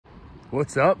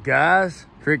What's up, guys?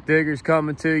 Creek Diggers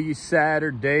coming to you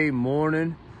Saturday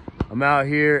morning. I'm out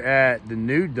here at the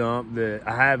new dump that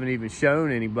I haven't even shown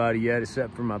anybody yet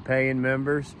except for my paying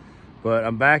members. But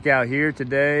I'm back out here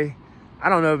today. I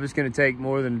don't know if it's going to take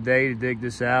more than a day to dig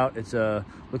this out. It's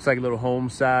looks like a little home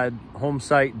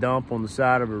site dump on the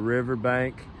side of a river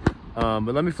bank. But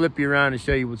let me flip you around and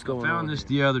show you what's going on. I found this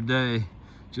the other day,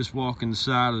 just walking the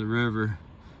side of the river,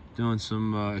 doing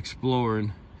some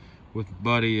exploring with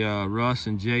buddy Russ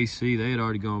and JC. They had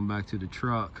already gone back to the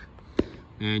truck.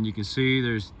 And you can see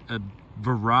there's a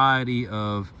variety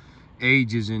of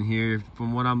ages in here.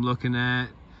 From what I'm looking at,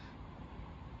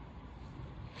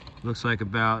 looks like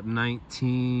about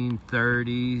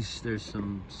 1930s. There's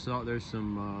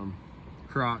some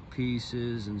crock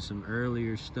pieces and some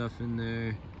earlier stuff in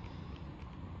there.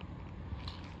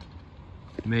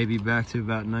 Maybe back to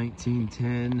about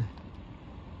 1910.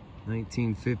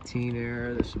 1915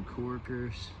 era. There's some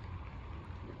corkers.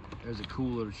 There's a cool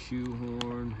little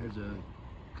shoehorn. There's a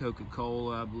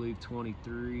Coca-Cola, I believe,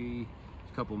 23. A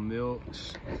couple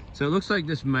milks. So it looks like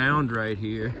this mound right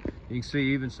here. You can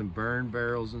see even some burn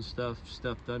barrels and stuff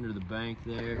stuffed under the bank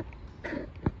there.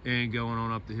 And going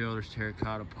on up the hill, there's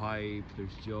terracotta pipe,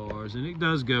 there's jars, and it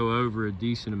does go over a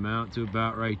decent amount to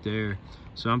about right there.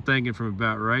 So I'm thinking from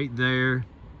about right there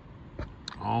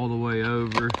all the way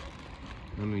over.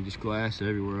 I mean, just glass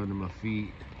everywhere under my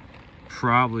feet.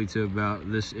 Probably to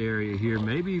about this area here,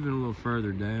 maybe even a little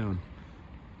further down.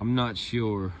 I'm not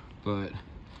sure, but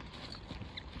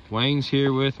Wayne's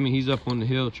here with me. He's up on the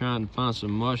hill trying to find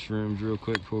some mushrooms real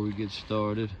quick before we get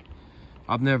started.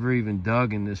 I've never even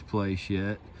dug in this place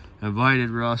yet. I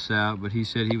invited Russ out, but he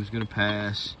said he was gonna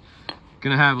pass.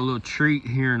 Gonna have a little treat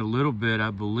here in a little bit.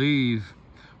 I believe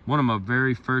one of my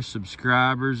very first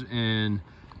subscribers and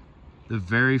the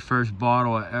very first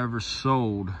bottle I ever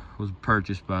sold was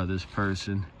purchased by this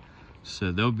person.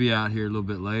 So they'll be out here a little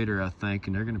bit later, I think,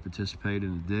 and they're gonna participate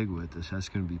in the dig with us. That's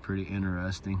gonna be pretty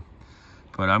interesting.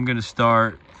 But I'm gonna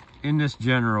start in this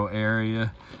general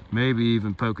area, maybe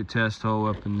even poke a test hole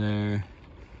up in there.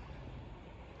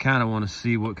 Kind of wanna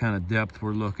see what kind of depth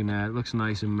we're looking at. It looks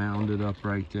nice and mounded up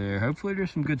right there. Hopefully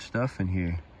there's some good stuff in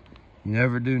here. You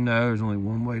never do know, there's only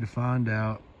one way to find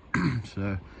out.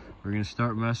 So we're gonna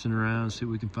start messing around and see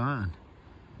what we can find.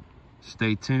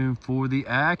 Stay tuned for the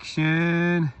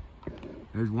action.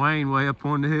 There's Wayne way up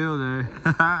on the hill there.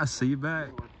 See you back.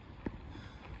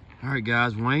 All right,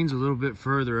 guys, Wayne's a little bit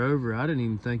further over. I didn't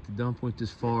even think the dump went this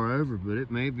far over, but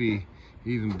it may be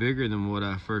even bigger than what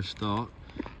I first thought.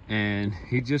 And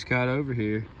he just got over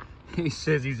here. He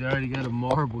says he's already got a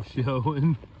marble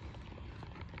showing.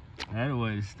 That's a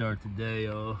way to start the day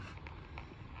off.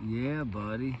 Yeah,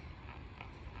 buddy.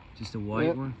 Just a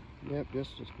white one? Yep,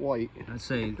 just white. I'd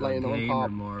say a gamer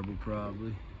marble,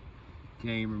 probably.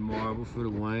 Gamer marble for the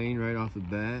Wayne right off the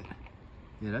bat.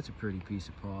 Yeah, that's a pretty piece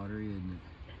of pottery, isn't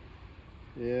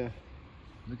it? Yeah.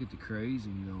 Look at the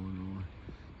crazing going on.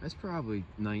 That's probably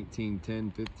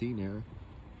 1910, 15 era.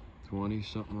 20,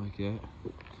 something like that.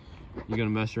 You gonna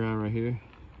mess around right here?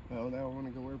 Well, now I want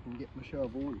to go over and get my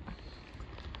shovel.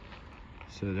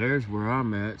 So there's where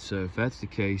I'm at. So if that's the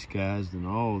case, guys, then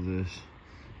all of this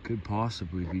could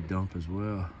possibly be dump as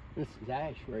well. This is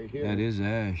ash right here. That is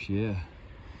ash, yeah.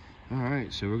 All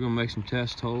right, so we're gonna make some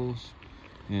test holes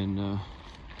and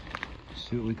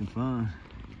see what we can find.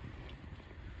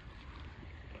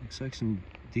 Looks like some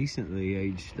decently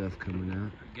aged stuff coming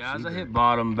out. Guys, I hit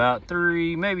bottom about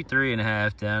 3, maybe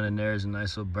 3.5 down in there. There's a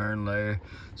nice little burn layer.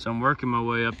 So I'm working my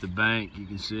way up the bank, you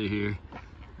can see here.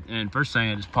 And first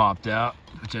thing I just popped out,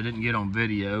 which I didn't get on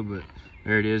video, but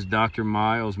there it is, Dr.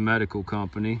 Miles Medical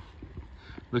Company.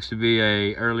 Looks to be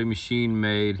a early machine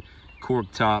made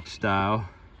cork top style.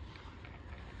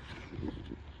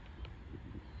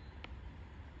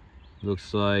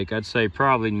 Looks like, I'd say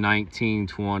probably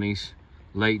 1920s,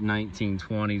 late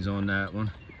 1920s on that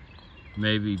one.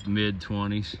 Maybe mid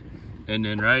 20s. And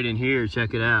then right in here,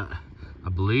 check it out. I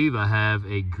believe I have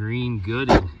a green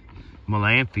gooding.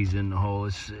 Malamphy's in the hole,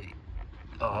 let's see.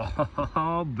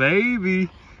 Oh,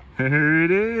 baby. There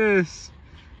it is.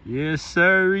 Yes,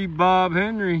 sir, Bob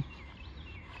Henry.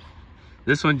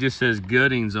 This one just says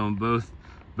Goodings on both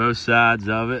sides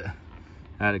of it.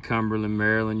 Out of Cumberland,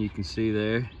 Maryland, you can see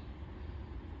there.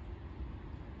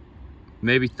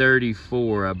 Maybe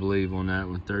 34, I believe, on that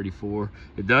one, 34.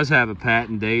 It does have a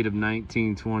patent date of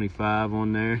 1925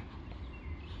 on there.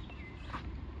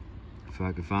 If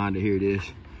I can find it, here it is.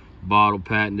 Bottle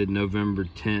patented November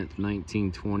 10th,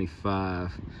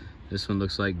 1925. This one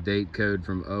looks like date code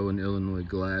from Owen, Illinois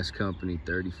Glass Company,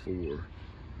 34.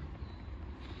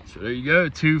 So there you go,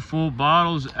 2 full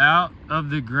bottles out of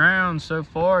the ground so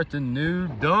far at the new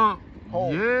dump.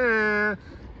 Whole. Yeah.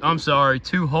 I'm sorry,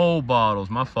 2 whole bottles,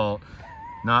 my fault.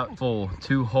 Not full,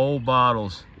 2 whole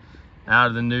bottles out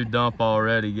of the new dump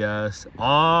already, guys.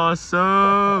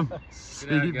 Awesome. See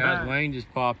you guys, Wayne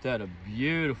just popped out a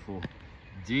beautiful,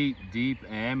 deep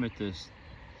amethyst.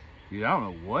 Dude, I don't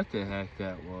know what the heck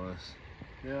that was.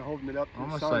 Yeah, holding it up to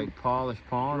Almost the sun. like polished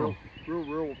pawnal.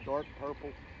 Real dark purple.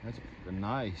 That's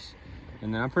nice.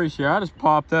 And then I'm pretty sure I just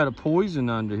popped out a poison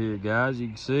under here, guys. You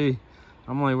can see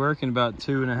I'm only working about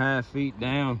 2.5 feet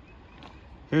down.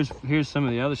 Here's some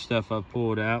of the other stuff I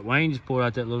pulled out. Wayne just pulled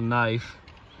out that little knife.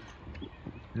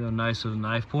 Real nice little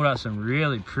knife. Pulled out some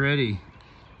really pretty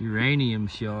uranium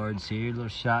shards here. Little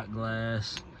shot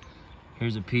glass.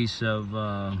 Here's a piece of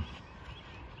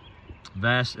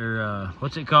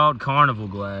what's it called? Carnival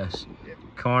glass. Yep.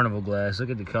 Carnival glass. Look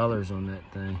at the colors on that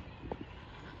thing.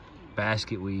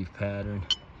 Basket weave pattern.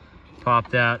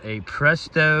 Popped out a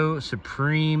Presto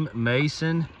Supreme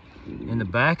Mason. In the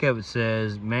back of it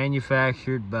says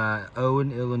manufactured by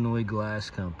Owen, Illinois Glass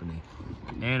Company.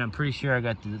 And I'm pretty sure I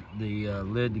got the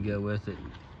lid to go with it,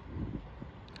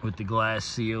 with the glass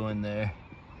seal in there.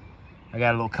 I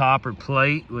got a little copper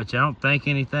plate, which I don't think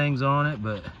anything's on it,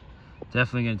 but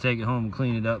definitely gonna take it home and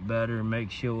clean it up better and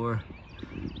make sure.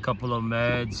 A couple of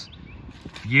meds.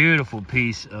 Beautiful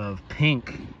piece of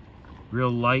pink, real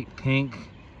light pink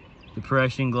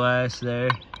depression glass there.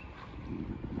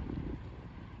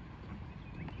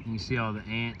 You can see all the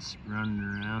ants running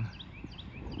around.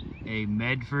 A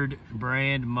Medford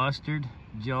brand mustard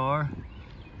jar.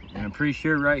 And I'm pretty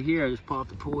sure right here, I just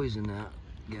popped the poison out,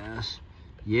 guys.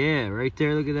 Yeah, right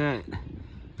there, look at that.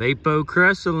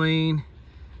 Vapocresylene,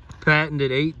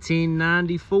 patented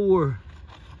 1894.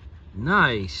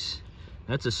 Nice.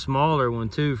 That's a smaller one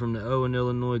too, from the Owen,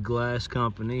 Illinois Glass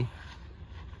Company.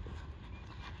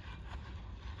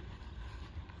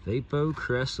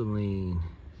 Vapocresylene.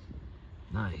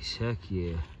 Nice, heck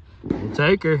yeah. We'll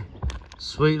take her.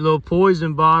 Sweet little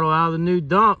poison bottle out of the new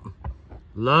dump.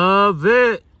 Love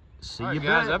it. See you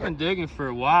guys, I've been digging for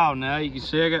a while now. You can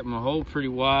see I got my hole pretty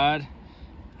wide.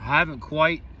 I haven't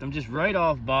quite, I'm just right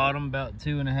off bottom, about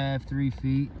 2.5, 3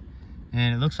 feet.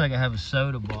 And it looks like I have a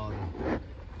soda bottle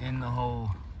in the hole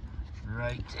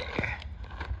right there.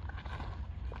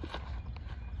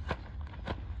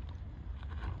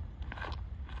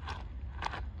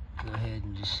 Go ahead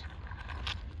and just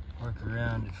work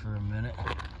around it for a minute.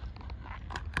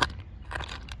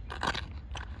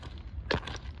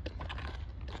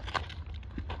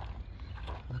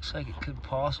 Looks like it could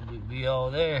possibly be all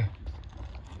there.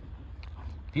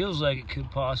 Feels like it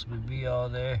could possibly be all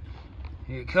there.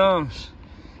 Here it comes.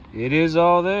 It is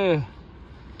all there.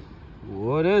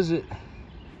 What is it?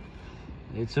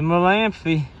 It's a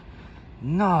Malamphy.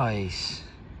 Nice.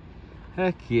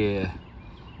 Heck yeah.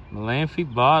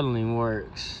 Malamphy bottling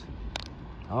works.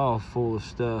 All full of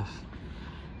stuff.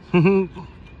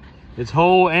 It's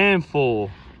whole and full.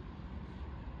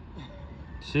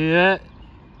 See that?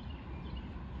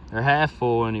 Or half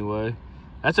full anyway.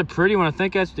 That's a pretty one. I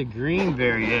think that's the green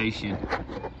variation.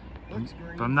 Looks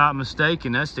green. If I'm not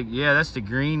mistaken, that's the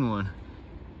green one.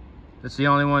 That's the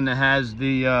only one that has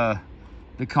the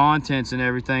contents and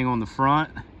everything on the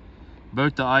front.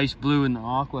 Both the ice blue and the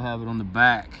aqua have it on the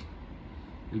back.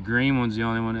 The green one's the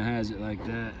only one that has it like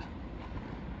that.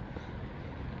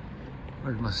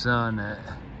 Where's my son at?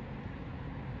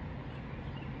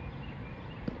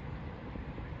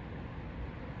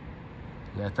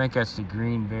 Yeah, I think that's the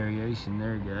green variation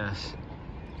there, guys.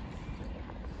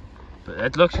 But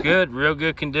that looks good, real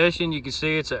good condition. You can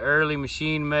see it's an early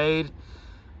machine made.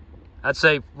 I'd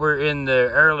say we're in the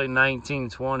early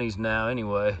 1920s now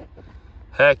anyway.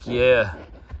 Heck yeah.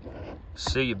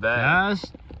 See you back.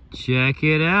 Guys, check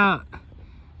it out.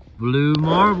 Blue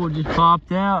marble just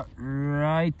popped out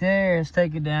right there. Let's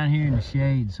take it down here in the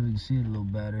shade so we can see it a little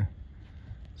better.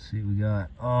 Let's see what we got.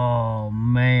 Oh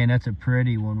man, that's a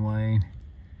pretty one, Wayne.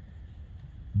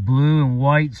 Blue and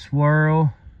white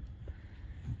swirl.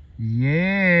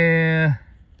 Yeah.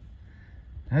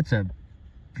 That's a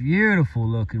beautiful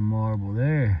looking marble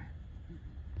there.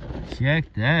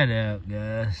 Check that out,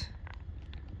 guys.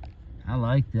 I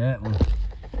like that one.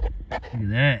 Look at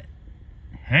that.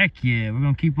 Heck yeah, we're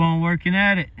gonna keep on working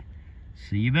at it.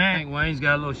 See you back. I think Wayne's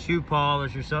got a little shoe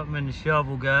polish or something in the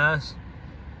shovel, guys.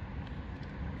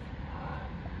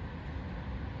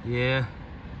 Yeah.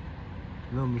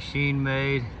 Little machine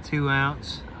made 2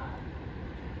 ounce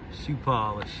shoe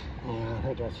polish. Yeah, I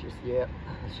think that's just, yep.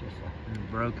 That's just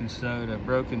And broken soda,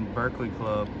 broken Berkeley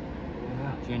Club.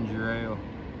 Yeah. Ginger ale.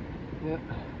 Yep.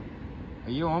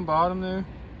 Are you on bottom there?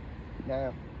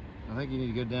 No. I think you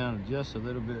need to go down just a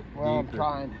little bit Well, deeper. I'm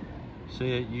trying.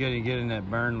 See it? You got to get in that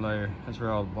burn layer. That's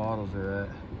where all the bottles are at.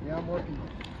 Yeah, I'm working.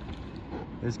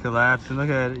 It's collapsing. Look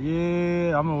at it.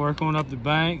 Yeah, I'm gonna work on up the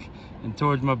bank and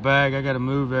towards my bag. I got to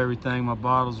move everything. My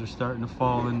bottles are starting to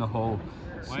fall in the hole.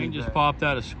 Wayne just popped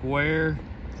out a square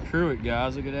cruet,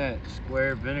 guys. Look at that.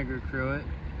 Square vinegar cruet.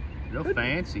 Real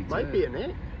fancy, too. Might be an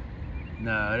ink.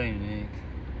 No, it ain't ink.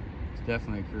 It's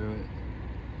definitely a cruet.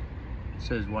 It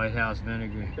says White House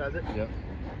vinegar. Does it? Yep.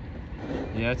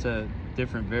 Yeah, it's a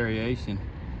different variation.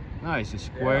 Nice, a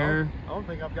square. Yeah, I don't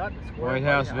think I've got the square. White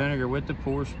House vinegar with the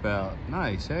pour spout.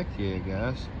 Nice, heck yeah,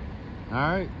 guys. All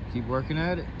right, keep working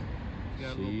at it.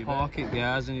 Got a little pocket,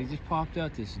 guys, and he just popped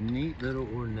out this neat little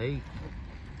ornate.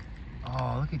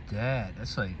 Oh, look at that.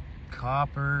 That's like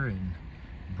copper and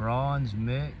bronze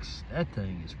mix. That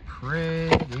thing is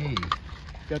pretty.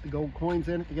 Got the gold coins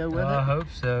in it to go with it? I hope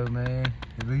so, man.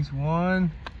 At least one.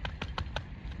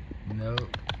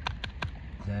 Nope.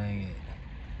 Dang it.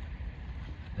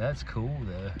 That's cool,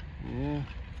 though. Yeah.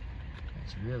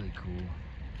 That's really cool.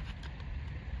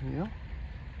 Yeah.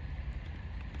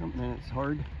 Oh, man, it's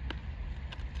hard.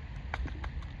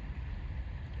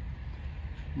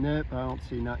 Nope, I don't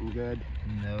see nothing good.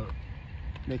 Nope.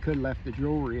 They could have left the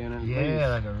jewelry in it. Yeah,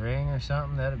 like a ring or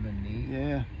something. That'd have been neat.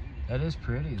 Yeah. That is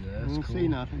pretty, though. That's I don't cool. see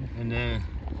nothing. And then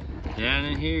down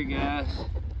in here, guys,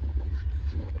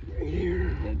 Right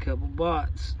here. got a couple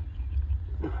bots.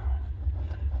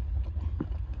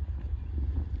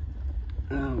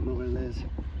 I don't know what it is.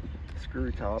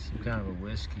 Screw top. Some kind of a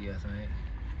whiskey, I think.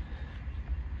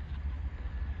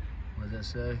 What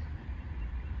does that say?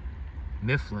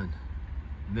 Mifflin.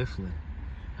 Mifflin.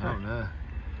 I don't know.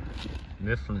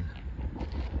 Mifflin.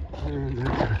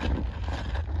 And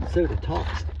soda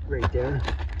top's right there.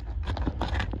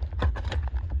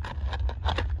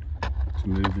 It's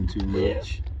moving too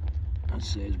much. I'd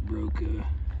say it's broke.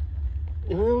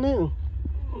 I don't know.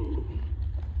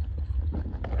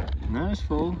 No, it's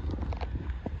full.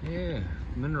 Yeah,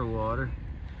 mineral water.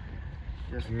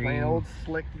 Just Green. plain old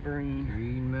slick green.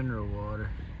 Green mineral water.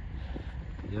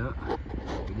 Yep,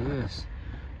 it is.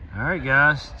 All right,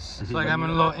 guys. It's like I'm in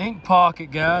a little ink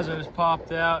pocket, guys. I just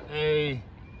popped out a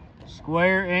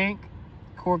square ink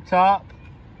cork top.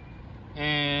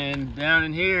 And down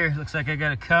in here, looks like I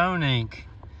got a cone ink.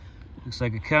 Looks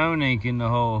like a cone ink in the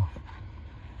hole.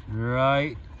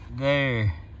 Right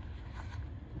there.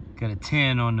 Got a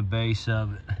 10 on the base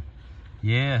of it.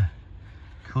 Yeah,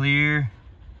 clear.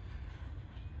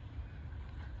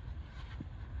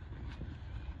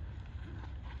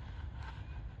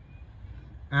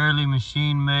 Early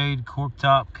machine-made cork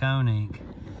top cone ink.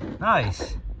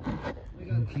 Nice.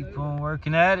 Gonna keep on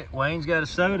working at it. Wayne's got a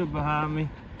soda behind me.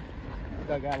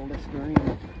 I got a list green.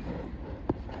 Can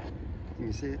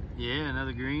you see it? Yeah,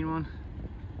 another green one.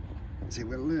 Let's see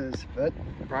what it is. But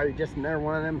probably just another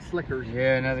one of them slickers.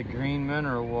 Yeah, another green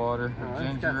mineral water. Oh,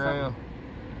 that's Ginger got ale.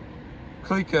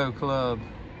 Clico Club.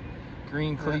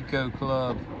 Green Clico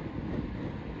Club.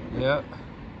 Yep.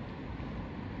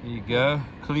 There you go.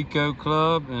 Clico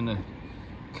Club and the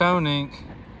cone ink.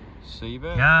 See you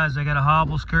back. Guys, I got a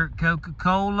hobble skirt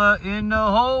Coca-Cola in the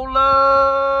hole.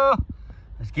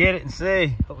 Let's get it and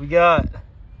see what we got.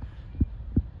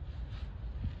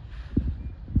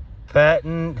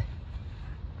 Patent.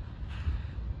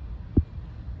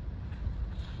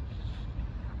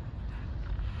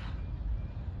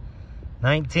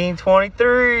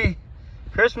 $19.23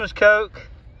 Christmas Coke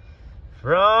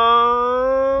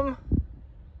from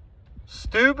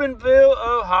Steubenville,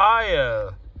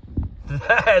 Ohio.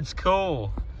 That's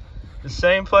cool. The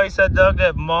same place I dug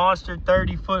that monster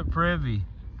 30-foot privy.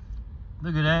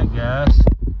 Look at that, guys.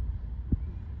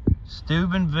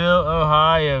 Steubenville,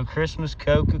 Ohio, Christmas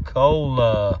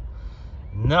Coca-Cola.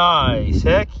 Nice,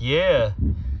 heck yeah.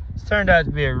 This turned out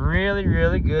to be a really,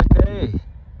 really good day.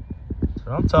 That's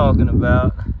what I'm talking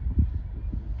about.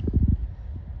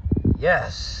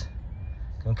 Yes.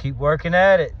 Gonna keep working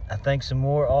at it. I think some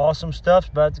more awesome stuff's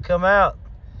about to come out.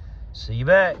 See you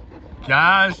back.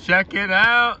 Guys, check it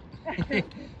out.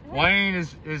 Wayne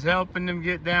is helping them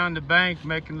get down the bank,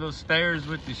 making little stairs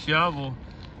with the shovel.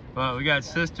 But we got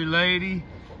Sister Lady,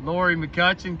 Laurie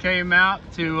McCutchan came out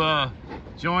to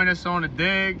join us on a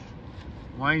dig.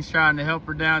 Wayne's trying to help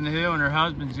her down the hill, and her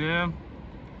husband, Jim.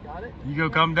 Got it? You go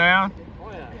come down? Oh,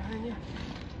 yeah. Behind you.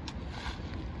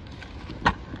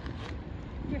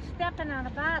 You're stepping on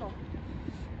a bottle.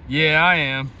 Yeah, I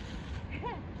am.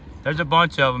 There's a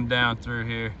bunch of them down through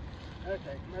here. Okay,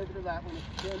 come over to that one if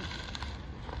you can.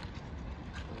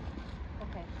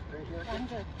 Okay, Right here. I'm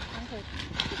good. I'm good.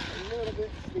 Just a little bit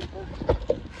steeper.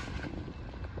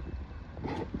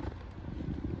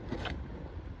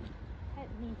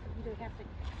 to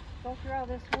go through all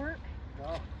this work?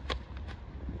 No.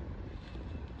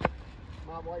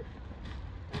 My wife,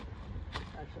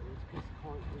 actually, there's a piece of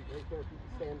concrete right there. If you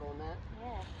can stand on that.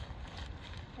 Yeah.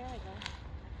 There we go.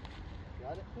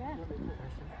 Got it? Yeah. Let me put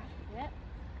this in there. Yep.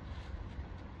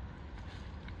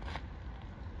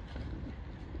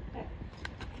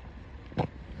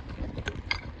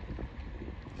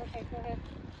 Okay, go ahead.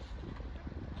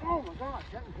 Oh my gosh,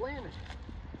 that was landing.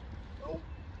 Oh,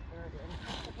 there it is.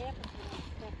 That's what happens when you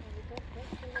step when you go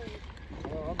too late.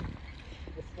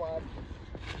 Just slide.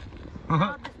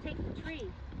 I'll just take the tree.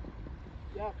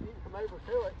 Yeah, you can come over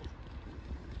to it,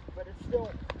 but it's still.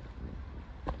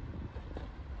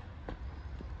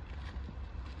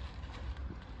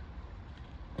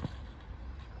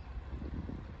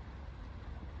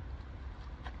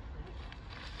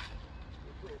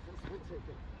 This one so you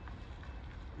can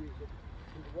use it.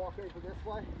 Can you walk over this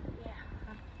way? Yeah,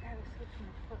 I gotta switch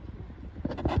my foot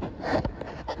here.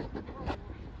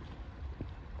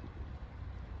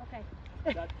 Okay.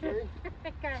 Got the tree?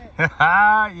 Got it.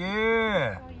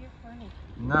 Yeah. Oh, you're funny.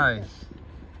 Nice.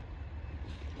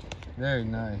 Very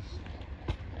nice.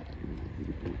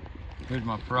 Here's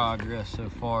my progress so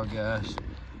far, guys.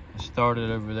 I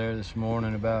started over there this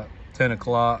morning about 10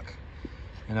 o'clock,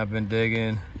 and I've been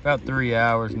digging about 3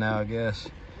 hours now, I guess.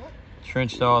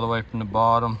 Trenched all the way from the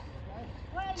bottom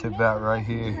to about right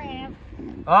here.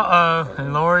 Uh-oh,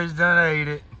 and Laurie's done ate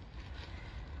it.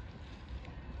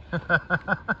 Put your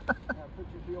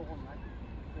heel on that.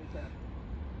 Right there.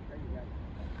 There you go.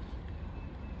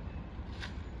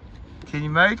 Can you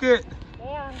make it?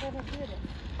 Yeah, I'm gonna do this.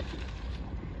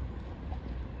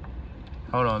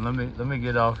 Hold on, let me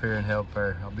get off here and help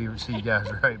her. See you guys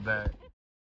right back.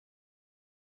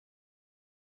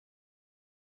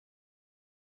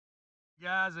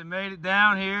 Guys, they made it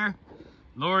down here.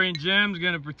 Laurie and Jim's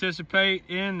gonna participate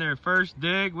in their first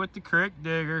dig with the Creek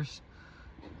Diggers.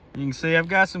 You can see I've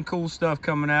got some cool stuff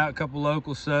coming out. A couple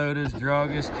local sodas,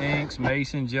 druggist inks,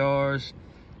 mason jars,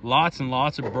 lots and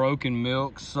lots of broken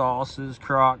milk, sauces,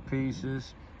 crock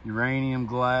pieces, uranium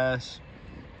glass.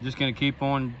 Just gonna keep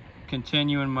on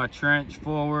continuing my trench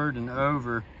forward and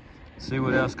over. See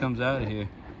what else comes out of here.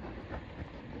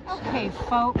 Okay,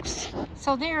 folks.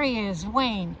 So there he is,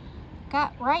 Wayne.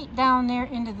 Got right down there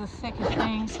into the thick of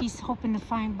things. He's hoping to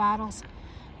find bottles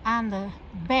on the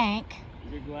bank.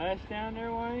 Is there glass down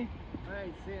there, Wayne? I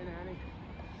ain't seeing any.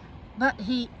 But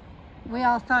we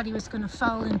all thought he was going to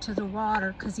fall into the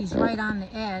water because he's right on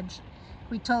the edge.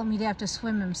 We told him he'd have to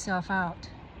swim himself out.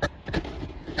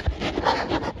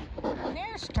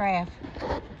 There's Trav.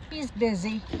 He's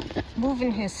busy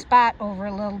moving his spot over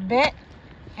a little bit,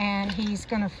 and he's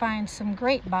going to find some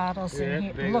great bottles in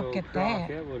here. Look at that.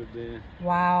 That would have been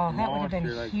Wow, that would have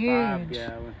been like huge. 5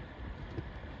 gallon.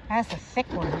 That's a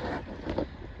thick one.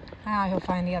 Now he'll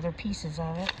find the other pieces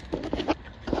of it.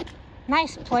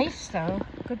 Nice place, though.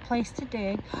 Good place to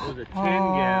dig. It was a 10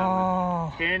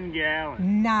 gallon. 10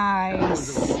 gallon. That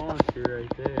was Nice. a monster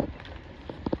right there.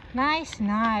 Nice,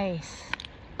 nice.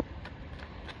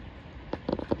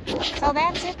 So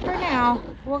that's it for now.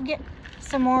 We'll get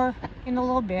some more in a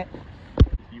little bit.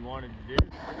 You wanted to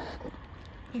do?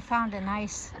 He found a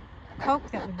nice Coke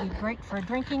that would be great for a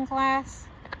drinking glass,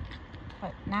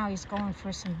 but now he's going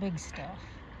for some big stuff.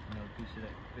 Another piece of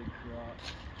that big crock.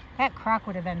 That crock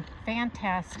would have been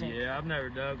fantastic. Yeah, I've never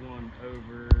dug one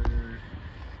over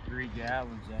 3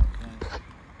 gallons, I think.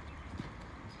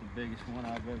 It's the biggest one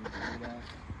I've ever dug out.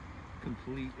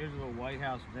 Complete. There's a little White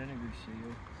House vinegar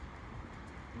seal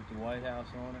with the White House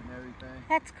on it and everything.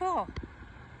 That's cool.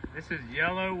 This is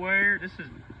yellowware. This is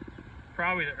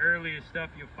probably the earliest stuff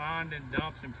you'll find in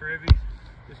dumps and privies,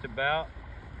 just about.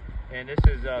 And this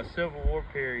is Civil War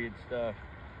period stuff,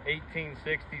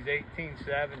 1860s,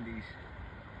 1870s.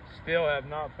 Still have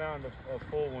not found a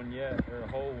full one yet, or a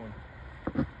whole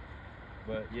one.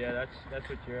 But yeah, that's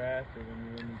what you're after when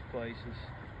you're in these places.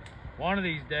 One of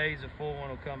these days, a full one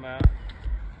will come out.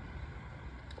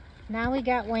 Now we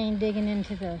got Wayne digging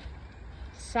into the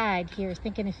side here,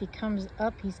 thinking if he comes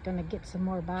up, he's gonna get some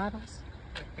more bottles.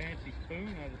 A fancy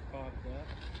spoon I just popped up.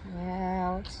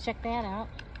 Well, let's check that out.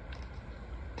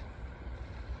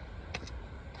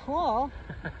 Cool.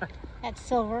 That's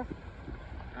silver.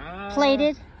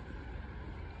 Plated.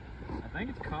 I think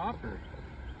it's copper.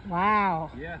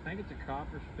 Wow. Yeah, I think it's a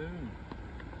copper spoon.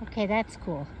 Okay, that's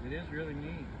cool. It is really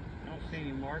neat. I don't see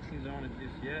any markings on it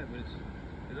just yet, but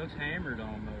it looks hammered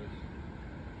almost.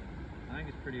 I think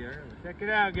it's pretty early. Check it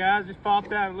out, guys. Just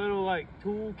popped out a little like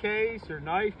tool case or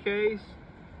knife case.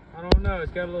 I don't know.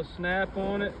 It's got a little snap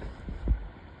on it.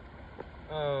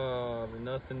 Oh, but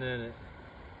nothing in it.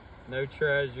 No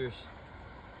treasures.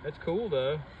 That's cool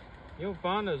though. You don't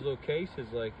find those little cases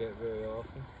like that very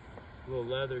often. A little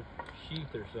leather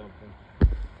sheath or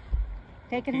something.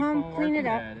 Take it home, clean it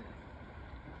up.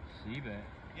 See that.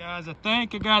 Guys, I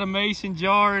think I got a mason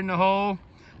jar in the hole.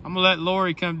 I'm gonna let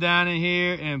Laurie come down in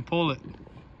here and pull it.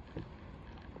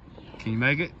 Can you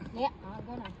make it? Yeah, I'm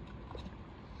gonna.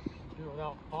 Do it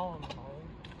without falling in the hole.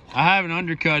 I haven't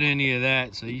undercut any of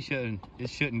that, so it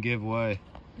shouldn't give way.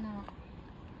 No.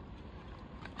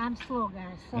 I'm slow, guys.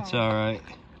 Sorry. That's all right.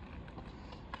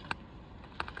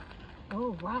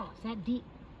 Oh, wow. Is that deep?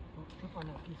 Don't trip on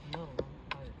that piece of metal.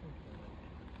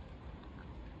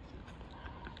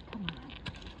 Come on.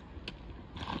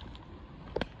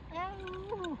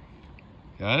 Oh.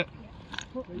 Got it?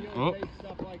 So you Oh. make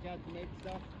stuff like that to make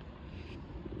stuff?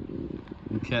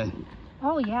 Okay.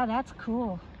 Oh, yeah, that's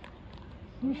cool.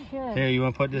 You should. Here, you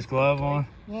want to put this glove on?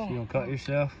 Yeah. So you don't cut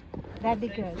yourself? That'd be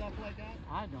Same good. stuff like that?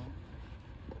 I don't.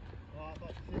 Well, I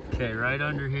thought you said- Okay, right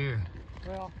under here.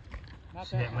 Well, not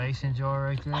See that that one. mason jar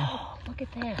right there? Oh, look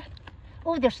at that.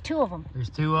 Oh, there's two of them. There's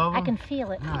two of them? I can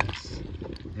feel it. Nice.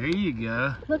 There you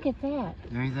go. Look at that.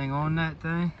 Is there anything on that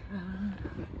thing?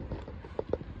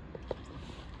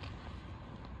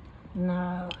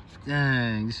 No.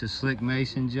 Dang, this is a slick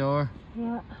mason jar.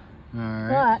 Yeah. All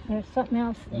right. But there's something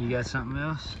else there. You got something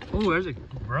else? Oh, there's a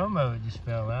bromo that just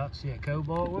fell out. See that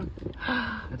cobalt one?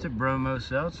 That's a bromo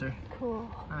seltzer. Cool.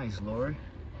 Nice, Laurie.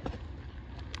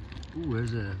 Ooh,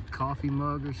 there's a coffee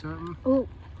mug or something. Oh,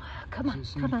 come on, Does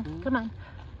it seem come on, full? come on.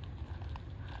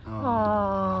 Oh.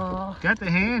 Oh, Got the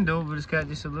handle, but it's got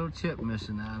just a little chip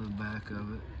missing out of the back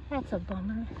of it. that's a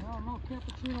bummer. Well, no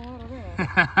cappuccino out of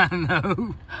that. I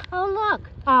know. Oh, look.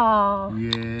 Oh,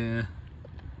 Yeah.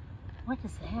 what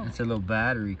is that? That's a little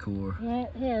battery core. Yeah,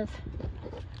 it is.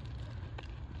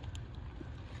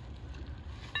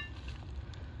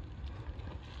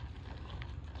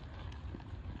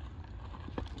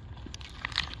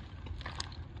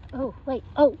 Oh, wait.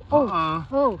 Oh, oh, Uh-oh.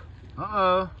 oh.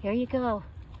 Uh-oh. Here you go.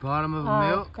 Bottom of a Oh,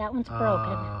 milk? that one's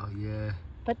broken. Oh, yeah.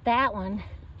 But that one,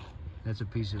 That's a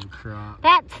piece of crop.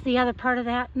 that's the other part of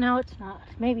that. No, it's not.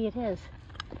 Maybe it is.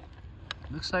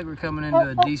 Looks like we're coming into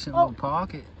a decent little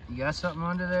pocket. You got something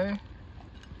under there?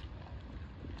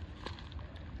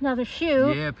 Another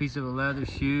shoe. Yeah, a piece of a leather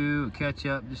shoe.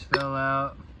 Ketchup just fell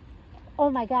out. Oh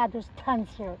my God, there's tons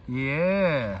here.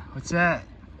 Yeah. What's that?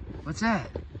 What's that?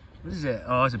 What is that?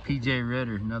 Oh, it's a PJ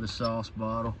Ritter, another sauce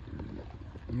bottle.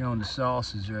 You're on the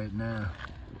sauces right now.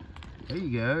 There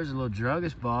you go. There's a little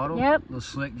druggist bottle. Yep. Little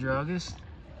slick druggist.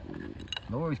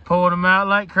 Laurie's pulling them out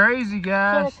like crazy, Should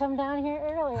guys. have come down here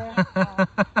earlier.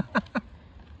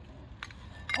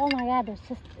 Oh my God, there's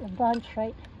just a bunch,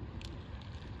 right?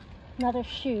 Another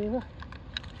shoe.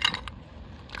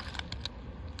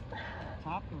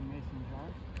 Top of a mason jar.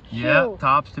 Yep,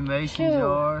 tops to mason Shoe.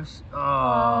 jars. Oh,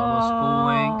 a little spool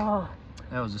link. Oh,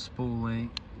 That was a spool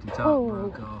link. The top Oh.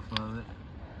 broke off of it.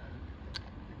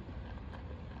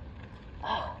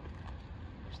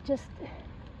 it's just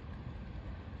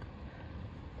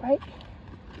right.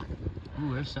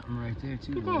 Ooh, there's something right there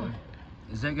too, Look at Laurie.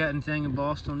 Has that got anything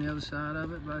embossed on the other side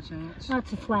of it by chance?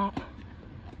 Lots of flat.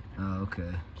 Oh, okay.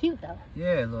 Cute though.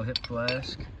 Yeah, a little hip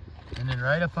flask. And then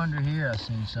right up under here, I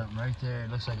seen something right there.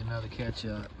 It looks like another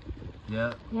ketchup.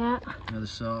 Yep, Yeah. another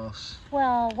sauce.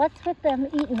 Well, what's with them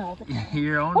eating all the time?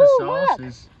 Here on the Ooh, look.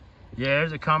 sauces. Yeah,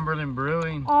 there's a Cumberland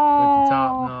Brewing with the Oh.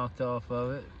 top knocked off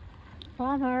of it.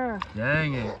 Bummer.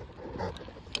 Dang it.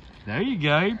 There you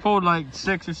go. You pulled like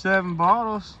 6 or 7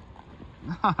 bottles.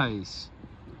 Nice.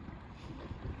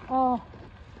 Oh.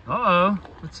 Uh-oh.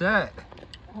 What's that?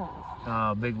 Oh.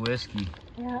 Oh, big whiskey.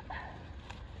 Yeah.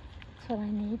 That's what I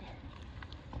need.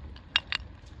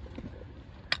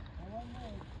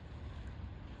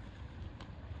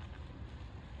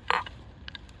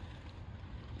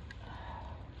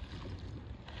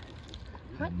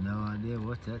 I have no idea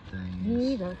what that thing Me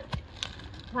is. either.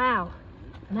 Wow.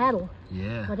 Metal.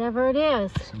 Yeah, Whatever it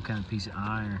is. some kind of piece of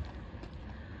iron.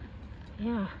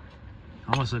 Yeah.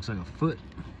 Almost looks like a foot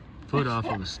off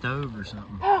of a stove or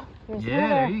something. There's Yeah,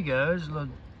 there another. you go. There's a little,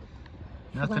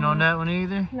 nothing on that one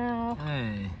either. No.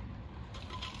 Hey.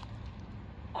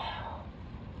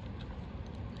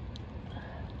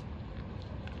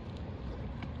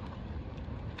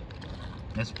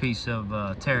 That's a piece of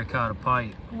terracotta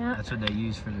pipe. Yeah. That's what they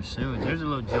use for their sewage. There's a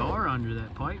little jar under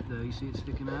that pipe though. You see it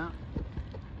sticking out?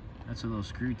 That's a little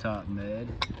screw top med.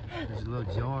 There's a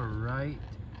little jar right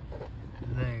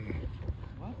there.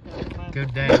 What? Go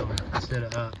down instead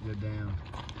of up. Go down.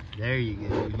 There you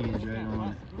go. He is right on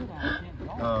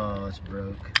it. Oh, it's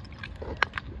broke.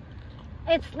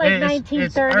 It's like It's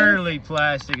 1930s. early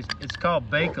plastic. It's called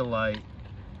Bakelite.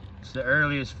 It's the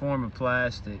earliest form of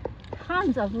plastic.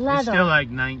 Tons of leather. It's still like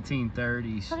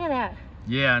 1930s. Look at that.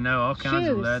 Yeah, I know, all kinds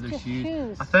of Shoes, leather just shoes.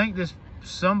 shoes. I think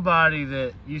somebody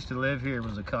that used to live here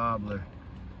was a cobbler.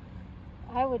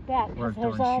 I would bet, because Worked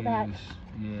there's on all shoes. that.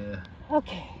 Yeah.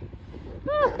 Okay.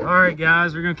 All right,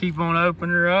 guys, we're gonna keep on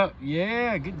opening her up.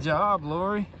 Yeah, good job,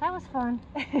 Lori. That was fun.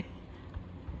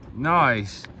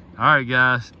 Nice. All right,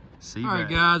 guys. See you. All right,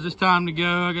 guys, it's time to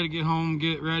go. I gotta get home and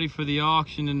get ready for the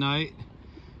auction tonight.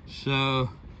 So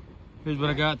here's what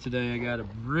I got today. I got a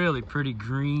really pretty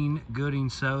green Gooding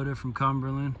soda from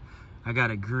Cumberland. I got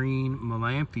a green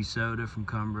Malampy soda from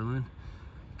Cumberland.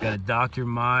 Got a Dr.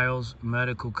 Miles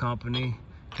Medical Company.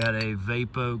 Got a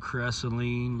Vapo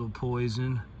Cresseline, little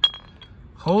poison.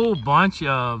 Whole bunch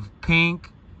of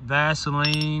pink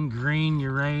Vaseline, green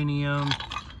uranium,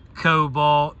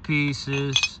 cobalt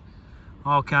pieces.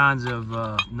 All kinds of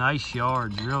nice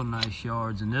shards, real nice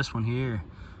shards. And this one here,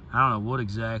 I don't know what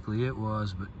exactly it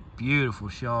was, but beautiful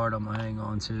shard I'm gonna hang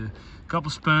on to. A couple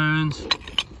spoons.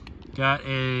 Got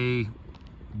a,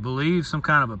 believe some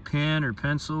kind of a pen or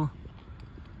pencil.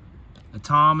 A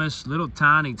Thomas, little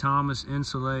tiny Thomas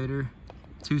insulator.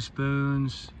 2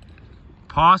 spoons.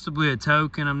 Possibly a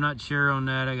token, I'm not sure on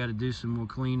that. I gotta do some more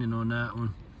cleaning on that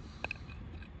one.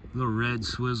 Little red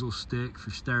swizzle stick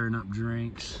for stirring up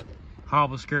drinks.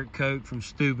 Hobble skirt coat from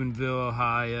Steubenville,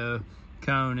 Ohio.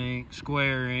 Cone ink,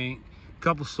 square ink, a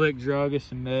couple slick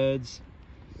druggists and meds,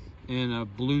 and a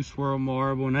blue swirl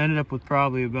marble. And I ended up with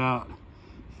probably about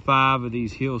 5 of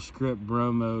these heel script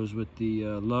bromos with the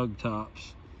lug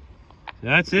tops. So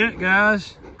that's it,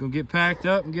 guys. Gonna get packed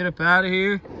up and get up out of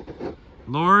here.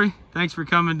 Lori, thanks for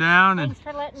coming down and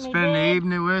spending the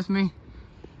evening with me.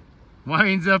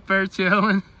 Wayne's up there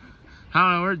chilling. I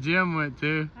don't know where Jim went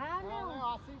to. I don't know.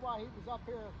 I see why he was up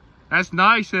here. That's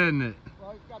nice, isn't it?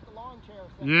 Well, he's got the lawn chair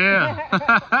set.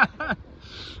 Yeah.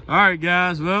 All right,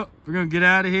 guys. Well, we're going to get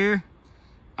out of here.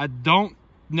 I don't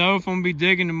know if I'm going to be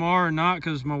digging tomorrow or not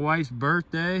because it's my wife's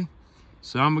birthday.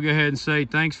 So I'm going to go ahead and say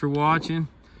thanks for watching.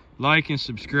 Like and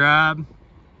subscribe.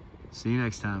 See you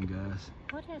next time, guys.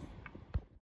 What is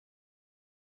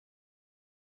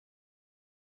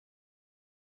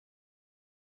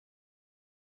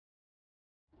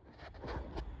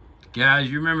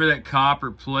Guys, you remember that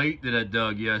copper plate that I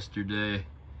dug yesterday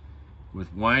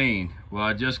with Wayne? Well,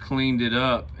 I just cleaned it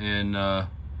up and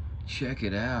check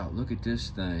it out. Look at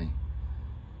this thing.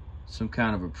 Some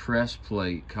kind of a press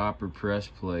plate, copper press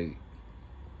plate.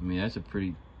 I mean, that's a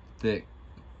pretty thick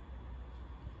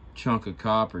chunk of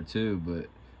copper too, but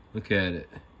look at it.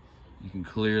 You can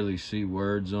clearly see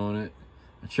words on it.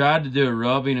 I tried to do a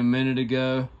rubbing a minute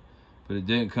ago, but it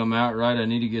didn't come out right. I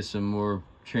need to get some more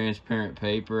transparent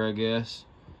paper, I guess.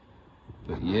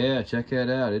 But yeah, check that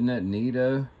out. Isn't that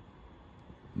neato?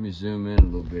 Let me zoom in a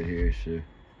little bit here so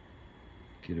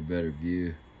get a better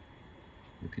view.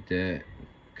 Look at that.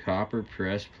 Copper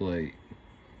press plate.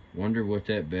 Wonder what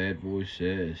that bad boy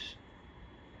says.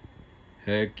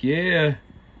 Heck yeah.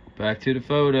 Back to the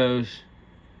photos.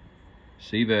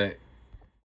 See you back.